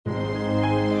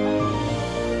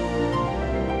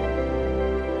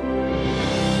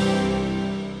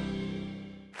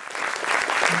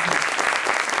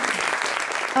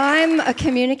I'm a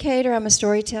communicator. I'm a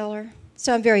storyteller.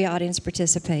 So I'm very audience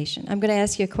participation. I'm going to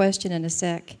ask you a question in a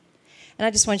sec. And I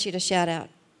just want you to shout out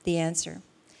the answer.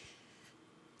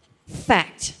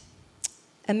 Fact.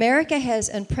 America has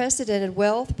unprecedented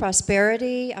wealth,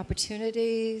 prosperity,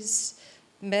 opportunities,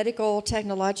 medical,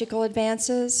 technological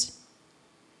advances.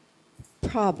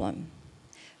 Problem.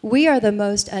 We are the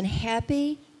most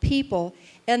unhappy people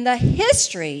in the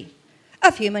history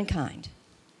of humankind.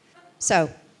 So,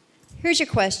 here's your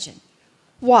question.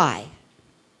 Why?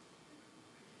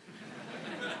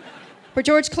 For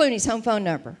George Clooney's home phone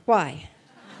number. Why?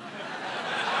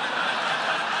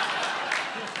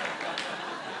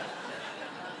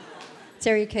 It's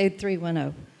area code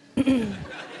 310.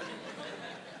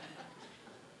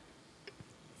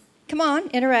 Come on,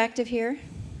 interactive here.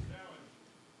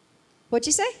 What'd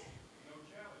you say?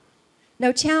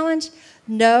 No challenge?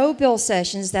 No, Bill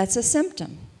Sessions, that's a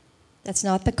symptom. That's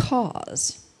not the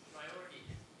cause.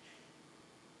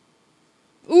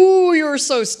 Ooh, you're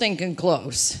so stinking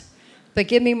close. But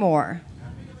give me more.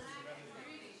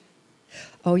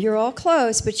 Oh, you're all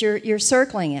close, but you're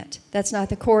circling it. That's not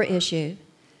the core issue.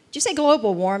 Did you say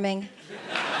global warming?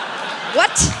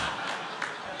 What?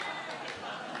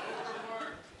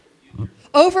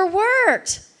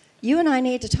 Overworked. You and I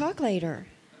need to talk later.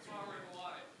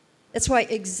 That's why,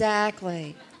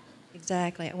 exactly.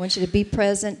 I want you to be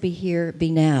present, be here,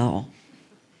 be now.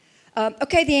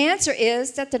 Okay, the answer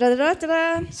is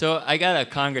da-da-da-da-da-da. So I got a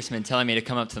congressman telling me to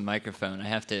come up to the microphone. I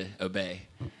have to obey.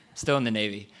 Still in the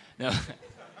Navy. No,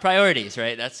 priorities,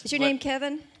 right? Is your name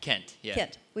Kevin? Kent, yeah.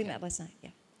 Kent. We met last night, yeah.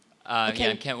 Okay. Yeah,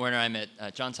 I'm Kent Werner. I'm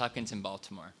at Johns Hopkins in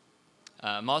Baltimore.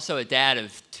 I'm also a dad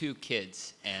of 2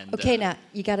 kids. And okay, now,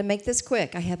 you got to make this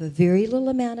quick. I have a very little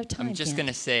amount of time, I'm just going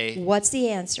to say... What's the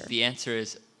answer? The answer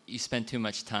is you spend too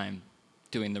much time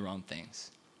doing the wrong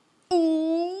things.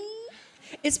 Ooh.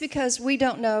 It's because we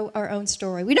don't know our own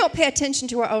story. We don't pay attention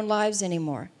to our own lives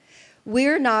anymore.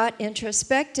 We're not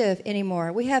introspective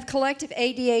anymore. We have collective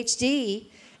ADHD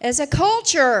as a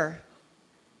culture.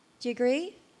 Do you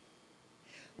agree?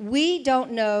 We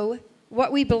don't know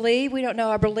what we believe. We don't know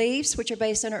our beliefs, which are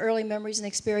based on our early memories and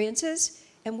experiences.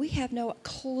 And we have no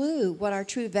clue what our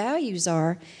true values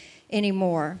are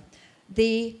anymore.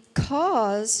 The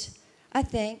cause, I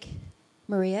think,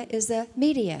 Maria, is the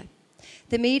media.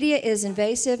 The media is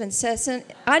invasive, incessant.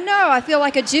 I know, I feel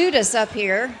like a Judas up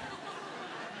here.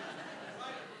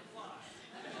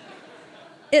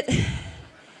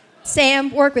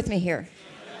 Sam, work with me here.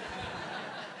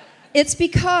 It's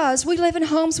because we live in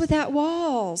homes without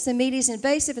walls. The media is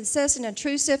invasive, incessant,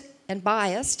 intrusive, and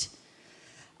biased.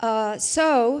 And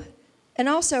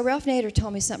also, Ralph Nader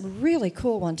told me something really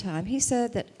cool one time. He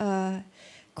said that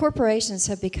corporations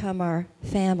have become our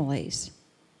families.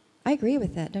 I agree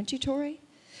with that, don't you, Tori?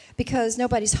 Because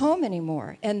nobody's home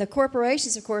anymore. And the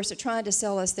corporations, of course, are trying to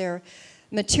sell us their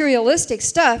materialistic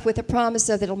stuff with the promise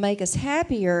of it'll make us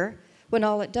happier, when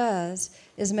all it does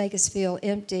is make us feel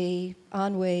empty,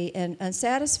 ennui, and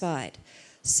unsatisfied.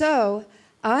 So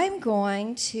I'm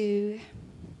going to,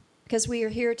 because we are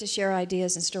here to share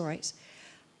ideas and stories,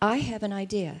 I have an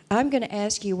idea. I'm going to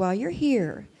ask you while you're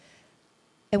here,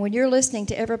 and when you're listening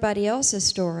to everybody else's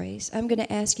stories, I'm going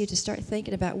to ask you to start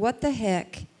thinking about what the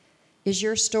heck is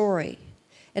your story.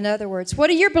 In other words, what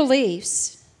are your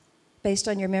beliefs based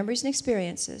on your memories and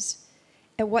experiences,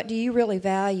 and what do you really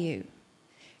value?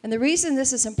 And the reason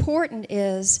this is important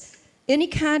is any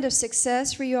kind of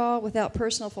success for you all without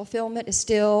personal fulfillment is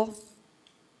still,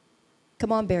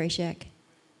 come on, Barry Sheck,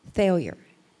 failure.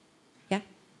 Yeah?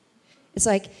 It's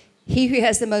like he who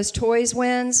has the most toys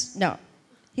wins. No.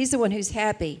 He's the one who's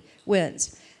happy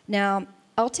wins. Now,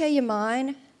 I'll tell you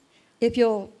mine. If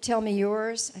you'll tell me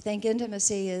yours, I think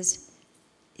intimacy is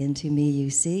into me you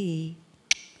see.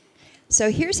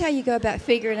 So here's how you go about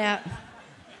figuring out.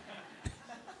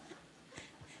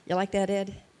 You like that,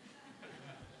 Ed?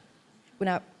 When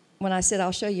I said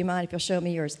I'll show you mine if you'll show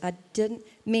me yours, I didn't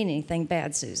mean anything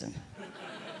bad, Susan.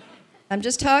 I'm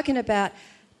just talking about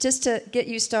just to get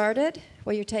you started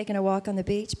while you're taking a walk on the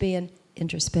beach, being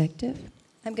introspective.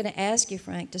 I'm going to ask you,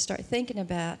 Frank, to start thinking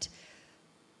about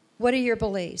what are your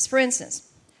beliefs. For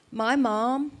instance, my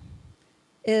mom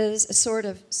is a sort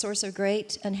of source of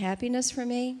great unhappiness for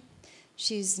me.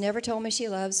 She's never told me she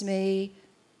loves me.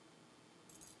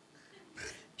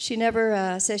 She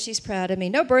never says she's proud of me.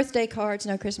 No birthday cards,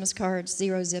 no Christmas cards,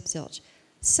 zero zip zilch.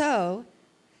 So,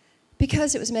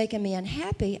 because it was making me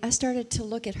unhappy, I started to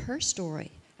look at her story.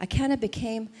 I kind of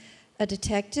became a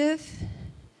detective.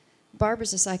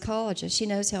 Barbara's a psychologist. She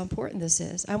knows how important this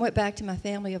is. I went back to my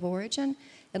family of origin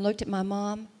and looked at my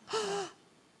mom.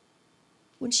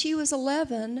 When she was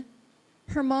 11,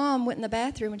 her mom went in the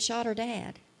bathroom and shot her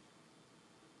dad.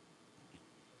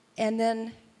 And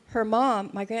then her mom,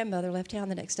 my grandmother, left town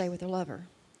the next day with her lover.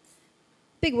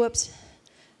 Big whoops.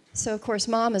 So, of course,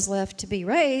 mom is left to be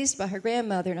raised by her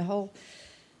grandmother in a whole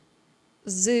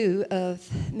zoo of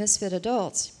misfit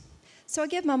adults. So I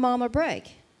give my mom a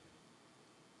break.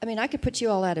 I mean, I could put you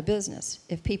all out of business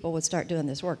if people would start doing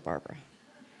this work, Barbara.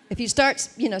 If you start,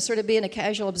 sort of being a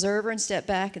casual observer and step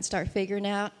back and start figuring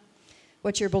out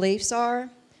what your beliefs are,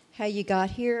 how you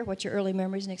got here, what your early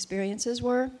memories and experiences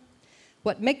were,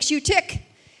 what makes you tick.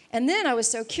 And then I was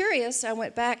so curious, I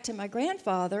went back to my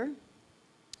grandfather,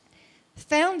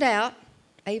 found out,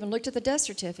 I even looked at the death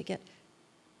certificate,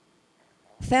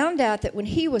 found out that when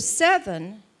he was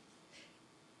 7,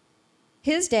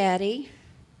 his daddy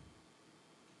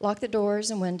locked the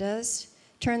doors and windows,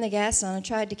 turned the gas on, and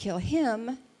tried to kill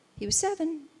him. He was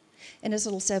 7, and his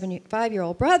little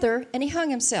 5-year-old brother, and he hung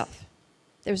himself.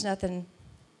 There was nothing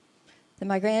that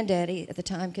my granddaddy at the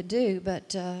time could do,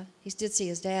 but he did see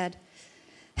his dad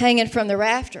hanging from the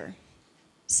rafter.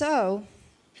 So,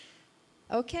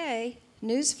 okay,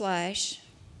 newsflash.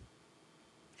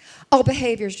 All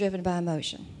behavior is driven by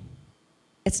emotion.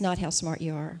 It's not how smart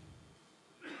you are.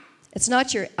 It's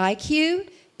not your IQ,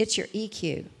 it's your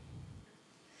EQ.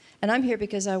 And I'm here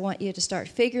because I want you to start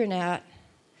figuring out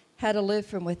how to live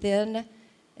from within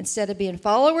instead of being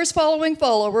followers following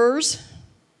followers.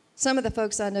 Some of the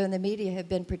folks I know in the media have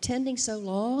been pretending so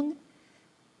long,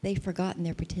 they've forgotten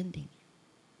they're pretending.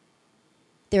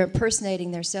 They're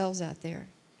impersonating themselves out there.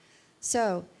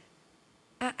 So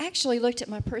I actually looked at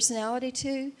my personality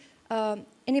too.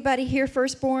 Anybody here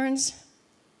firstborns?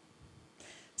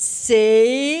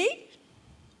 See?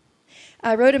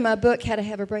 I wrote in my book, How to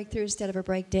Have a Breakthrough Instead of a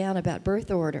Breakdown, about birth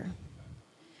order.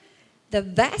 The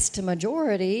vast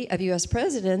majority of U.S.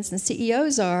 presidents and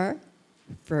CEOs are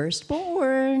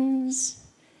firstborns.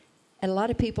 And a lot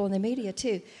of people in the media,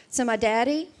 too. So my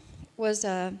daddy was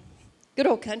a good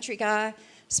old country guy,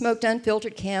 smoked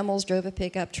unfiltered Camels, drove a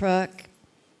pickup truck,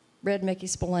 read Mickey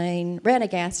Spillane, ran a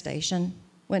gas station,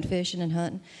 went fishing and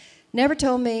hunting. Never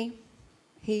told me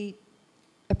he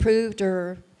approved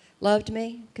or loved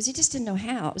me, because he just didn't know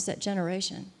how. It was that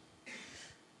generation.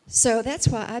 So that's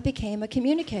why I became a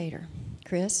communicator.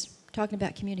 Chris, talking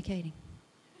about communicating.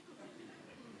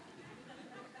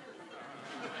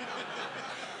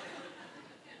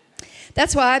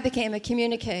 That's why I became a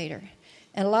communicator.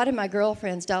 And a lot of my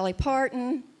girlfriends, Dolly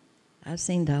Parton, I've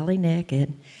seen Dolly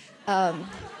naked,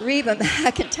 Reba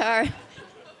McEntire.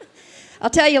 I'll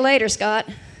tell you later, Scott.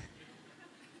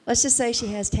 Let's just say she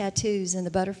has tattoos and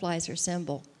the butterfly's her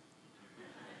symbol.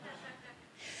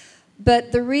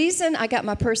 But the reason I got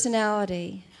my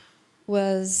personality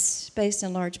was based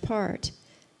in large part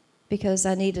because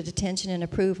I needed attention and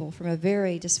approval from a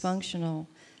very dysfunctional,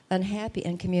 unhappy,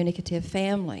 and communicative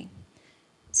family.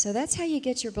 So that's how you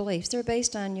get your beliefs. They're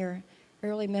based on your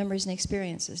early memories and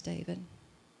experiences, David.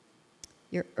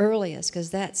 Your earliest, because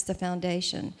that's the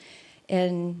foundation.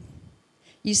 And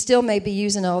you still may be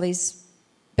using all these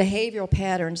behavioral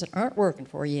patterns that aren't working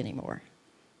for you anymore.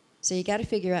 So you got to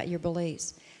figure out your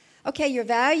beliefs. Okay, your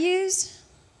values.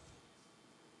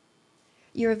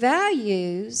 Your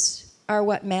values are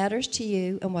what matters to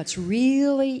you and what's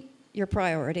really your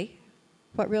priority,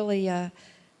 what really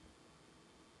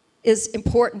is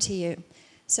important to you.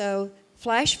 So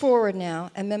flash forward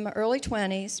now. I'm in my early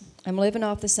 20s. I'm living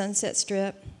off the Sunset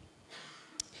Strip.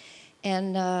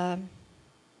 And I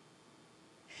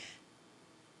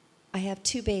have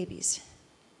 2 babies.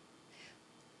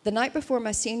 The night before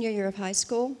my senior year of high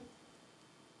school,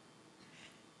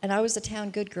 and I was a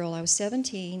town good girl. I was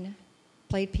 17,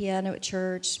 played piano at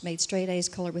church, made straight A's,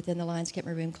 colored within the lines, kept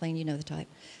my room clean, you know the type.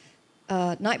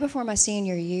 Night before my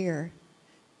senior year,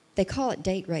 they call it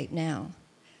date rape now,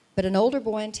 but an older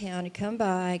boy in town had come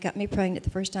by, got me pregnant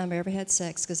the first time I ever had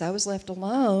sex because I was left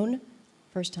alone,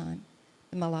 first time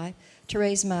in my life, to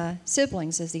raise my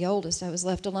siblings as the oldest. I was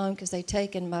left alone because they'd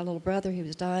taken my little brother who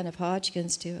was dying of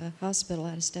Hodgkin's to a hospital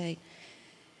out of state.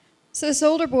 So this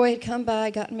older boy had come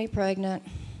by, gotten me pregnant.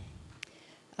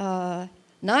 9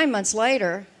 months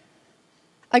later,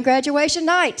 on graduation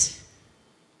night,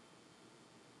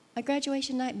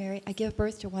 Mary, I give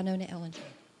birth to Wynonna Ellinger.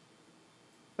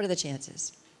 What are the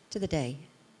chances? To the day.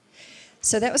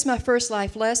 So that was my first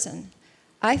life lesson.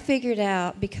 I figured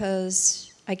out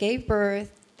because I gave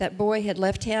birth, that boy had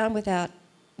left town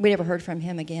we never heard from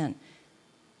him again.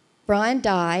 Brian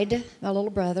died, my little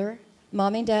brother.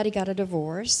 Mommy and Daddy got a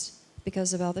divorce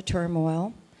because of all the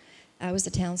turmoil. I was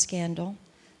the town scandal.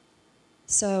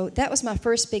 So that was my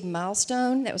first big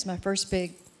milestone. That was my first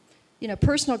big,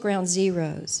 personal ground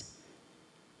zeros.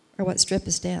 are what strip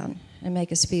us down and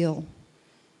make us feel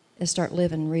and start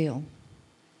living real.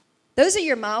 Those are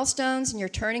your milestones and your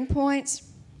turning points.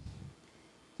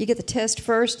 You get the test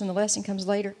first and the lesson comes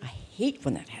later. I hate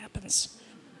when that happens.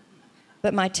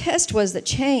 But my test was that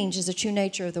change is the true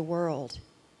nature of the world.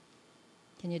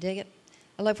 Can you dig it?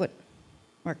 I love what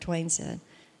Mark Twain said,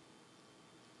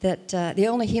 that the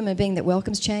only human being that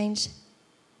welcomes change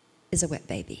is a wet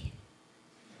baby.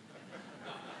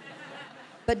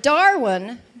 But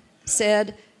Darwin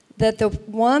said that the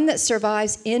one that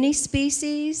survives any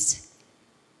species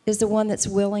is the one that's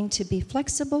willing to be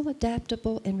flexible,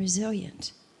 adaptable, and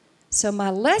resilient. So my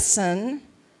lesson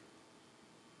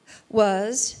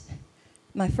was,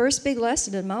 my first big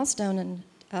lesson and milestone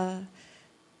and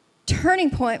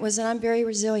turning point was that I'm very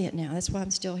resilient now. That's why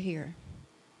I'm still here.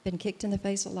 Been kicked in the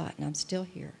face a lot, and I'm still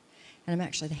here. And I'm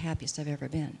actually the happiest I've ever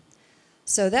been.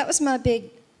 So that was my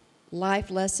big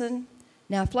life lesson.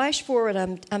 Now, flash forward,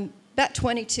 I'm about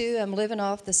 22. I'm living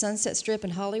off the Sunset Strip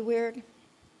in Hollywood.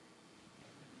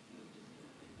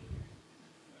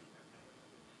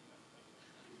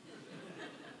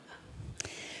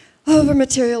 Over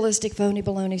materialistic, phony,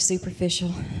 baloney,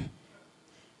 superficial.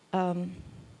 And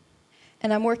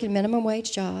I'm working minimum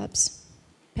wage jobs,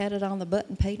 patted on the butt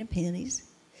and paid in pennies.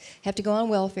 Have to go on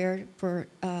welfare for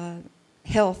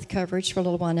health coverage for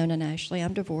little Wynonna and Ashley.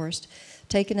 I'm divorced.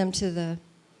 Taking them to the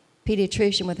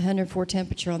pediatrician with 104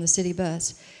 temperature on the city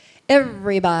bus.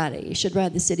 Everybody should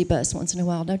ride the city bus once in a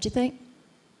while, don't you think?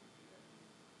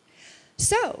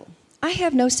 So, I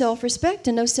have no self-respect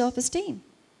and no self-esteem.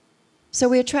 So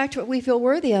we attract what we feel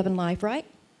worthy of in life, right?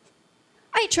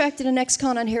 I attracted an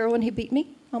ex-con on heroin. He beat me,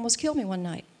 almost killed me one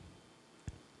night.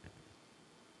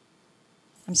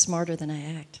 I'm smarter than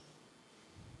I act.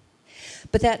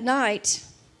 But that night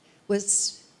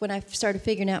was when I started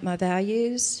figuring out my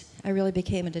values. I really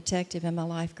became a detective in my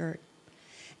life, Gert.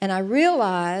 And I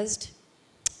realized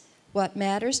what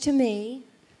matters to me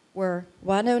were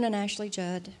Wynonna and Ashley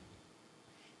Judd,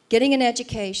 getting an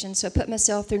education, so I put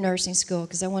myself through nursing school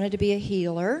because I wanted to be a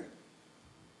healer,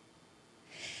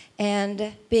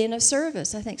 and being of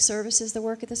service. I think service is the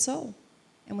work of the soul,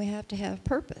 and we have to have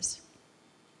purpose.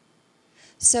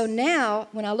 So now,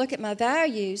 when I look at my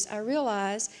values, I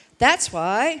realize that's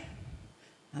why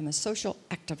I'm a social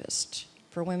activist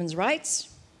for women's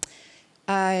rights.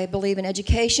 I believe in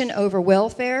education over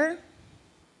welfare.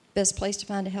 Best place to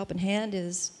find a helping hand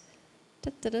is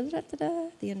the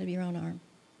end of your own arm.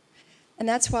 And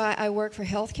that's why I work for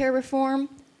healthcare reform.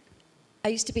 I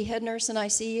used to be head nurse in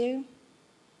ICU.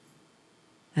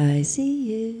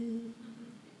 ICU.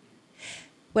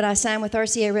 When I signed with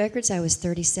RCA Records, I was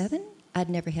 37. I'd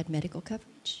never had medical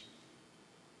coverage.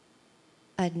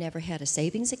 I'd never had a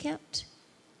savings account.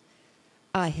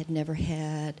 I didn't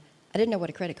know what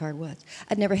a credit card was.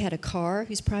 I'd never had a car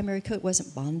whose primary code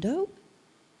wasn't Bondo.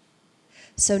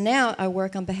 So now I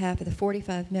work on behalf of the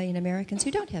 45 million Americans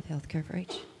who don't have health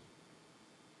coverage.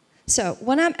 So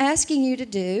what I'm asking you to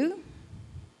do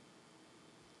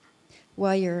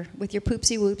while you're with your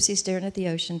poopsie whoopsie staring at the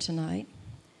ocean tonight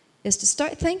is to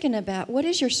start thinking about what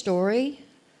is your story,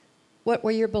 what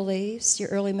were your beliefs, your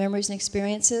early memories and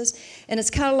experiences. And it's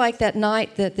kind of like that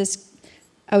night that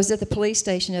I was at the police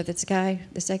station of this guy,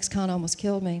 this ex-con almost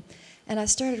killed me. And I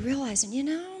started realizing,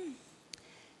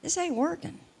 this ain't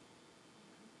working.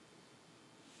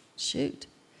 Shoot.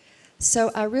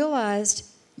 So I realized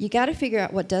you got to figure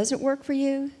out what doesn't work for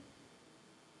you.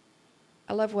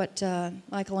 I love what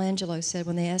Michelangelo said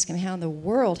when they asked him how in the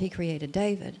world he created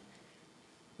David,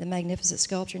 the magnificent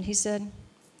sculpture. And he said,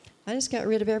 I just got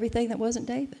rid of everything that wasn't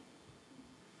David.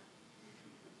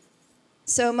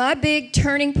 So my big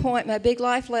turning point, my big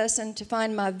life lesson to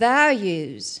find my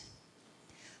values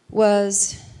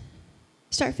was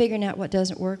start figuring out what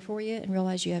doesn't work for you and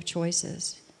realize you have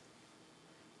choices.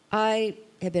 I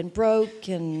had been broke,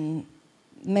 and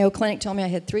Mayo Clinic told me I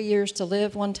had 3 years to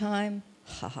live one time.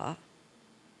 Ha ha.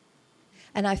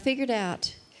 And I figured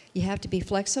out you have to be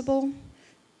flexible,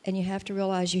 and you have to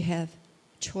realize you have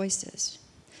choices.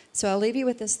 So I'll leave you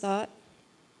with this thought.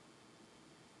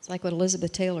 It's like what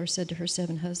Elizabeth Taylor said to her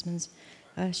 7 husbands.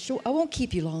 I won't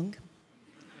keep you long.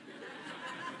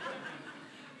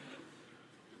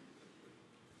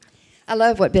 I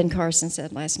love what Ben Carson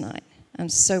said last night. I'm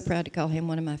so proud to call him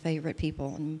one of my favorite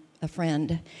people and a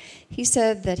friend. He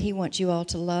said that he wants you all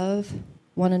to love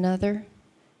one another.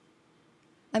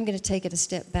 I'm going to take it a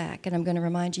step back, and I'm going to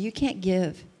remind you, you can't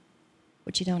give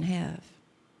what you don't have.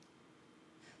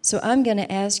 So I'm going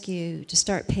to ask you to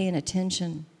start paying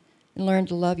attention and learn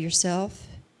to love yourself,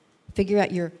 figure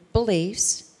out your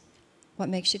beliefs, what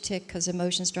makes you tick, because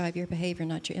emotions drive your behavior,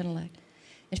 not your intellect,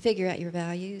 and figure out your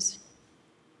values.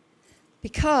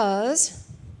 Because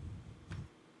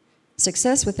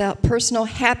success without personal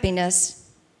happiness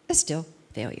is still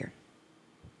failure.